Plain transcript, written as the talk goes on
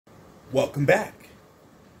Welcome back.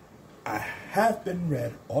 I have been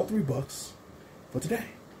read all 3 books for today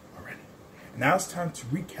already. Now it's time to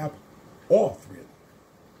recap all 3 of them.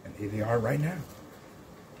 And here they are right now.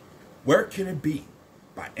 Where Can It Be?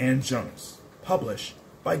 By Ann Jones, published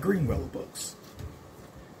by Greenwell Books.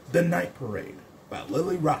 The Night Parade by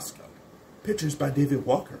Lily Roscoe, pictures by David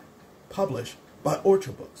Walker, published by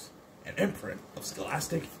Orchard Books, an imprint of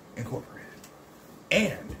Scholastic Incorporated.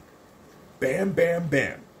 And Bam Bam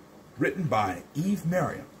Bam, written by Eve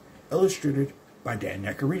Merriam, illustrated by Dan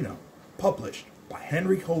Yacarino, published by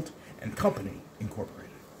Henry Holt and Company Incorporated.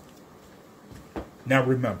 Now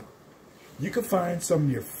remember, you can find some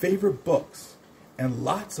of your favorite books and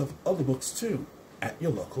lots of other books too at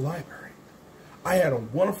your local library. I had a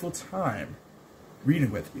wonderful time reading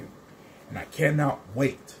with you, and I cannot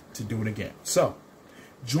wait to do it again. So,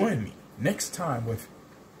 join me next time with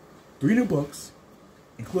 3 new books,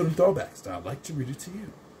 including throwbacks that I'd like to read it to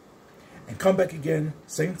you. And come back again,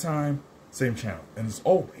 same time, same channel. And as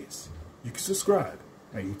always, you can subscribe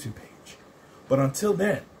to my YouTube page. But until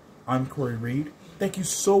then, I'm Corey Reed. Thank you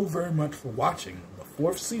so very much for watching the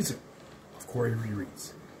 4th season of Corey Reed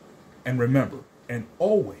Reads. And remember, and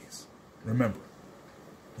always remember,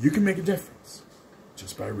 you can make a difference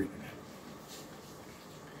just by reading it.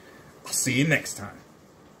 I'll see you next time.